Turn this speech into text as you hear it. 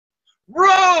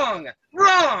Wrong!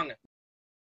 Wrong!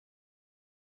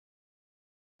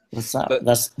 That's not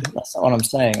what I'm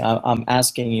saying. I'm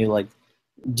asking you, like,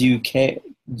 do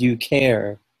you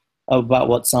care about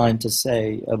what scientists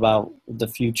say about the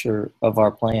future of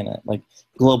our planet? Like,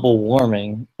 global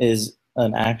warming is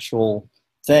an actual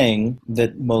thing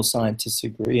that most scientists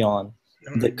agree on.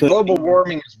 Global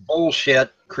warming is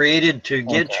bullshit created to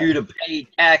get you to pay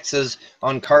taxes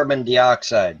on carbon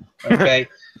dioxide. Okay?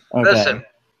 Okay.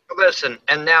 Listen.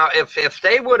 And now if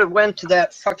they would have went to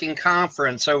that fucking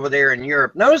conference over there in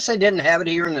Europe, notice they didn't have it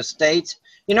here in the States.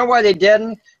 You know why they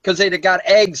didn't? Because they'd have got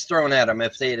eggs thrown at them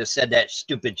if they'd have said that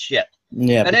stupid shit.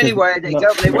 Yeah. But anyway, they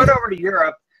went over to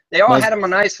Europe. They all had them a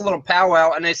nice little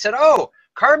powwow, and they said, "Oh,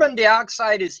 carbon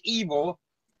dioxide is evil,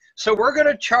 so we're going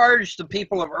to charge the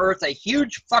people of Earth a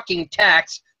huge fucking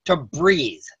tax to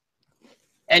breathe."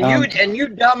 And you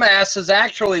dumbasses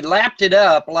actually lapped it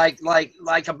up like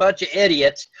a bunch of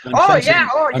idiots. By God!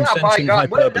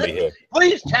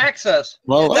 Please tax us.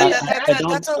 Well,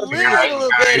 that's a little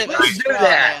bit of a do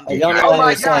that. Oh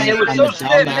my God! It was so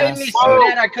sad. It made me so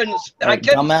mad. I couldn't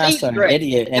see straight.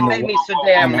 Idiot, it made me so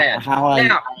damn mad.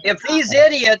 Now, if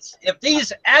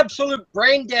these absolute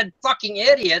brain dead fucking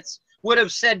idiots would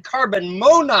have said carbon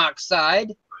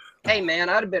monoxide, hey man,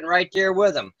 I'd have been right there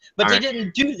with them. But they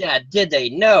didn't do that, did they?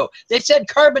 No. They said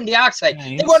carbon dioxide.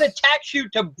 They want to tax you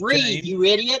to breathe, you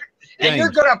idiot. And you're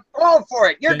going to fall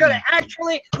for it. You're going to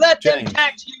actually let them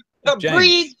tax you to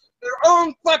breathe their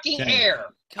own fucking air.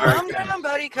 Calm down,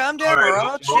 buddy. Calm down. We're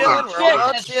all chilling. We're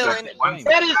all chilling.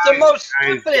 That is the most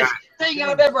stupidest thing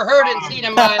I've ever heard and seen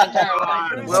in my entire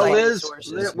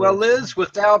life. Well, Liz,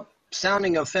 without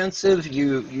sounding offensive,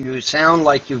 you sound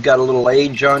like you've got a little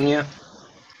age on you.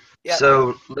 Yep.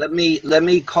 So let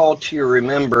me call to your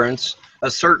remembrance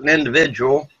a certain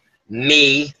individual,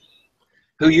 me,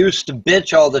 who used to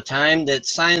bitch all the time that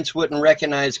science wouldn't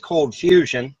recognize cold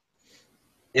fusion.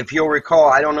 If you'll recall,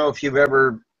 I don't know if you've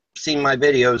ever seen my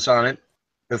videos on it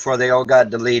before they all got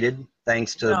deleted,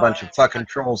 thanks to a bunch of fucking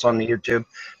trolls on the YouTube.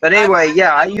 But anyway,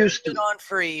 I used to. Been on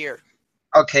for a year.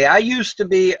 Okay, I used to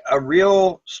be a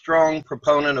real strong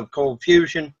proponent of cold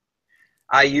fusion.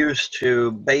 I used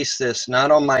to base this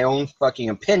not on my own fucking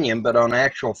opinion, but on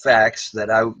actual facts that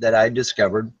I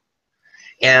discovered.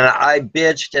 And I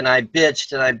bitched and I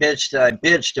bitched and I bitched and I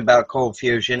bitched about cold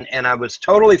fusion, and I was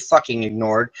totally fucking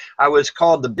ignored. I was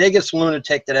called the biggest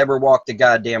lunatic that ever walked the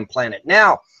goddamn planet.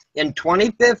 Now, in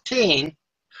 2015,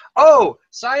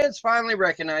 science finally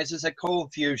recognizes that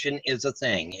cold fusion is a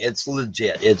thing. It's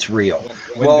legit. It's real.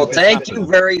 Well, thank you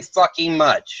very fucking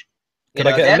much. You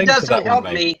know, that doesn't help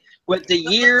me with the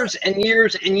years and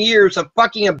years and years of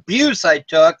fucking abuse I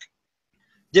took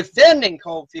defending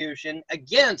cold fusion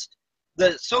against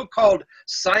the so-called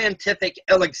scientific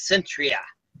alexithria.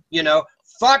 You know,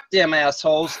 fuck them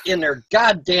assholes in their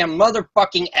goddamn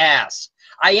motherfucking ass.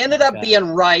 I ended up being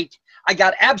right. I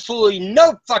got absolutely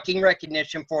no fucking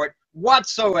recognition for it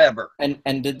whatsoever. And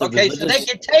did the so they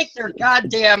can take their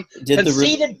goddamn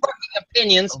conceited fucking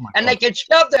opinions and they can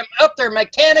shove them up their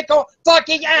mechanical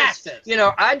fucking asses. You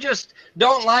know, I just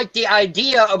don't like the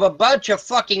idea of a bunch of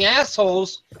fucking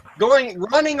assholes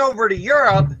running over to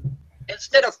Europe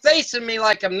instead of facing me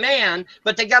like a man,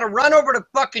 but they got to run over to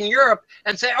fucking Europe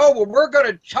and say, "Oh, well, we're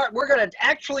gonna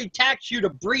actually tax you to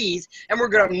breathe, and we're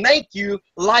gonna make you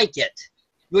like it."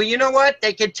 Well, you know what?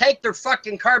 They could take their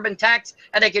fucking carbon tax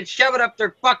and they could shove it up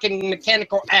their fucking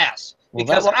mechanical ass.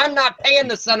 Because I'm not paying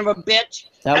the son of a bitch.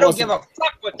 I don't give a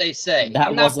fuck what they say.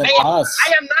 That wasn't us.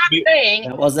 I am not paying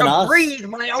to breathe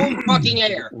my own fucking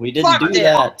air. We didn't do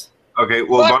that. Okay,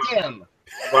 well, fuck them.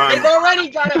 They've already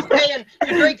got us paying to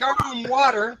drink our own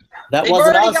water. That They've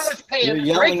wasn't already us. got us paying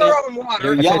to drink our own water.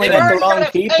 You're yelling They've at the already wrong got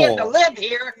us people. paying to live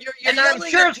here, and I'm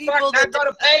sure as fuck they're going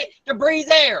to pay to breathe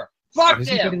air. Fuck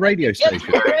them. Radio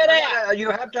station.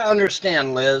 You have to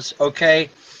understand, Liz, okay?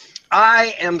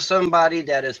 I am somebody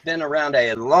that has been around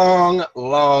a long,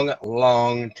 long,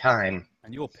 long time.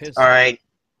 And you're pissed. All right.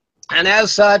 And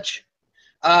as such,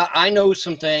 I know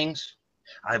some things.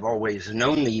 I've always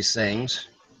known these things.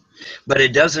 But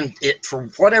it doesn't, for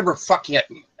whatever fucking,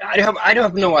 I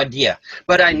have no idea.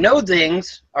 But I know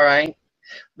things, all right?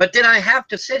 But then I have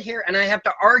to sit here and I have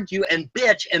to argue and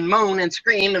bitch and moan and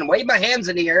scream and wave my hands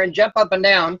in the air and jump up and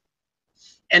down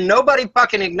And nobody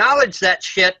fucking acknowledged that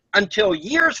shit until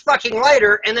years fucking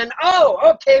later. And then, oh,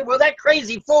 okay, well, that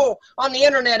crazy fool on the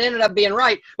internet ended up being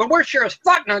right. But we're sure as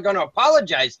fuck not going to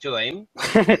apologize to him.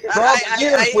 For all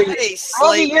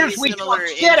the years we talked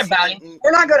shit about him,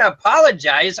 we're not going to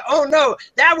apologize. Oh, no,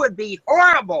 that would be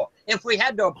horrible if we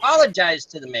had to apologize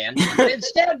to the man. But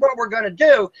instead, what we're going to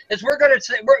do is we're going to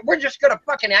say, we're just going to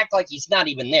fucking act like he's not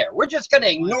even there. We're just going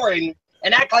to ignore him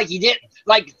and act like he didn't.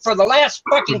 Like, for the last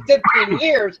fucking 15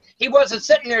 years, he wasn't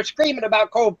sitting there screaming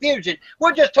about cold fusion.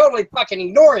 We'll just totally fucking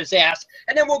ignore his ass,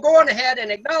 and then we'll go on ahead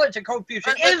and acknowledge that cold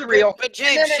fusion is real. But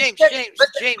James,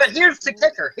 but here's the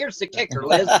kicker. Here's the kicker,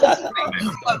 Liz.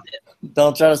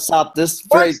 Don't try to stop this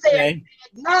phrase, Jay.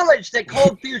 Acknowledge that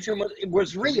cold fusion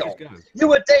was real. You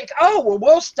would think, oh, well,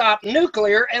 we'll stop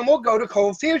nuclear and we'll go to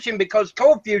cold fusion because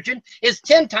cold fusion is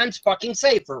 10 times fucking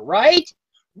safer, right?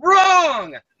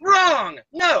 Wrong! Wrong!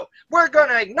 No, we're going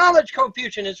to acknowledge cold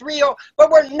fusion is real,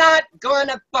 but we're not going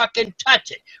to fucking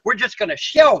touch it. We're just going to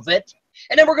shelve it,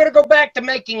 and then we're going to go back to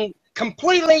making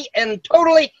completely and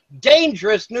totally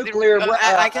dangerous nuclear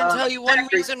I can tell you one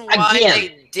reason why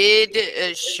they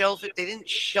did shelf it. They didn't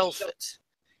shelf it.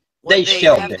 They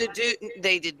shelved it.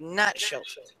 They did not shelf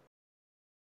it.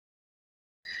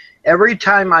 Every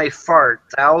time I fart,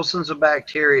 thousands of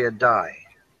bacteria die.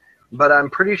 But I'm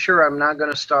pretty sure I'm not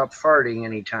going to stop farting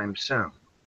anytime soon.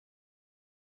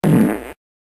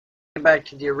 Back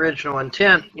to the original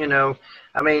intent, you know,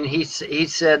 I mean, he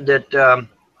said that,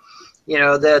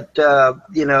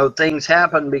 you know, things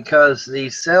happen because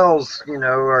these cells, you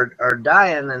know, are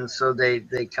dying, and so they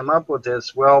come up with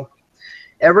this. Well,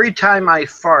 every time I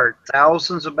fart,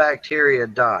 thousands of bacteria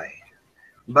die.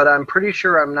 But I'm pretty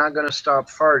sure I'm not going to stop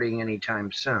farting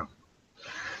anytime soon.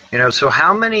 You know, so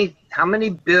how many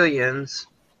billions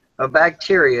of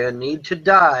bacteria need to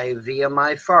die via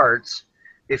my farts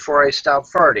before I stop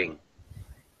farting?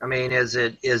 I mean, is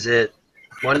it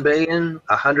 1 billion,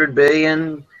 100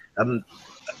 billion,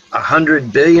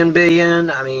 100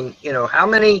 billion? I mean, you know, how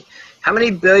many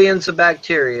billions of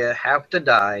bacteria have to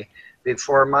die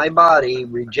before my body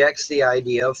rejects the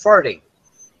idea of farting?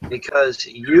 Because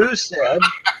you said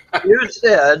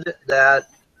that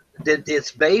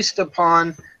it's based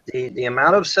upon the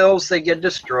amount of cells they get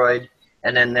destroyed,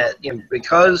 and then that, you know,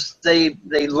 because they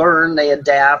learn, they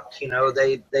adapt, you know,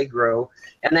 they grow,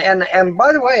 and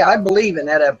by the way, I believe in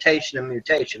adaptation and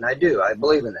mutation. I do. I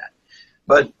believe in that.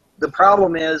 But the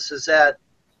problem is that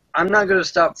I'm not going to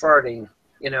stop farting.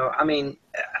 You know, I mean,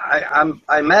 I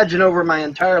imagine over my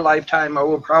entire lifetime I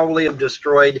will probably have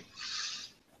destroyed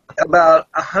about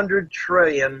 100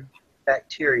 trillion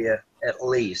bacteria at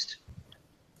least.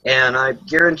 And I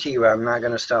guarantee you I'm not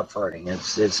going to stop farting.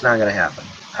 It's not going to happen.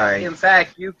 All right. In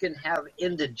fact, you can have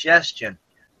indigestion,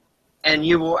 and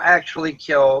you will actually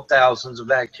kill thousands of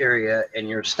bacteria in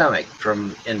your stomach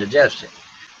from indigestion.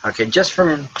 Okay, just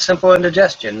from simple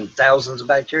indigestion, thousands of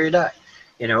bacteria die.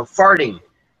 You know, farting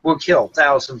will kill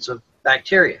thousands of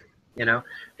bacteria. You know,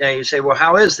 now you say, well,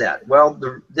 how is that? Well,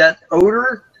 that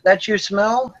odor that you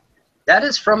smell, that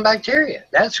is from bacteria.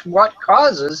 That's what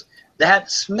causes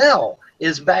that smell.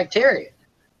 Is bacteria.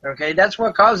 Okay, that's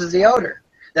what causes the odor.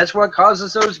 That's what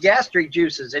causes those gastric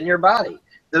juices in your body,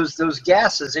 those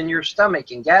gases in your stomach,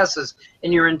 and gases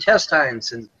in your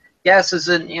intestines, and gases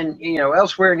in you know,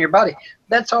 elsewhere in your body.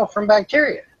 That's all from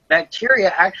bacteria.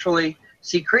 Bacteria actually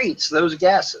secretes those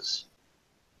gases.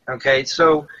 Okay,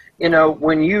 so you know,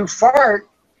 when you fart,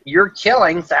 you're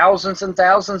killing thousands and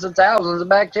thousands and thousands of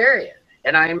bacteria.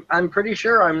 And I'm pretty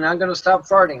sure I'm not going to stop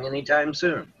farting anytime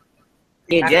soon.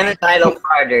 You genocidal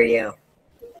farter, you.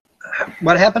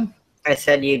 What happened? I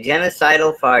said you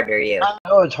genocidal farter, you.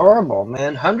 Oh, it's horrible,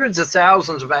 man. Hundreds of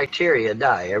thousands of bacteria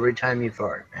die every time you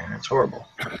fart, man. It's horrible.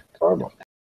 It's horrible.